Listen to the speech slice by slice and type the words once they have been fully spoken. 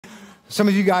Some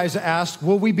of you guys asked,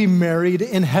 will we be married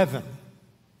in heaven?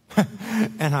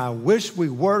 And I wish we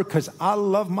were, because I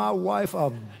love my wife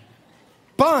a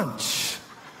bunch.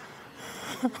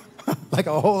 Like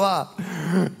a whole lot.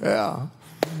 Yeah.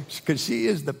 Because she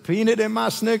is the peanut in my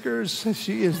Snickers.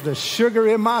 She is the sugar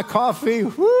in my coffee.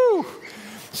 Woo!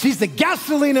 She's the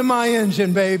gasoline in my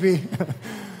engine, baby.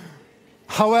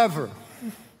 However,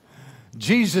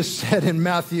 Jesus said in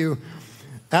Matthew,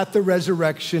 at the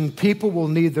resurrection, people will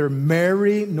neither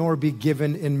marry nor be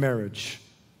given in marriage.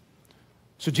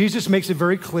 So Jesus makes it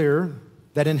very clear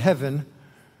that in heaven,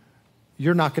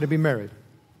 you're not going to be married.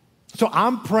 So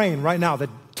I'm praying right now that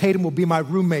Tatum will be my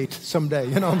roommate someday.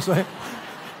 You know what I'm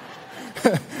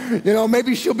saying?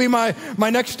 Maybe she'll be my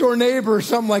next door neighbor or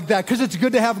something like that, because it's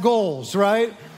good to have goals, right?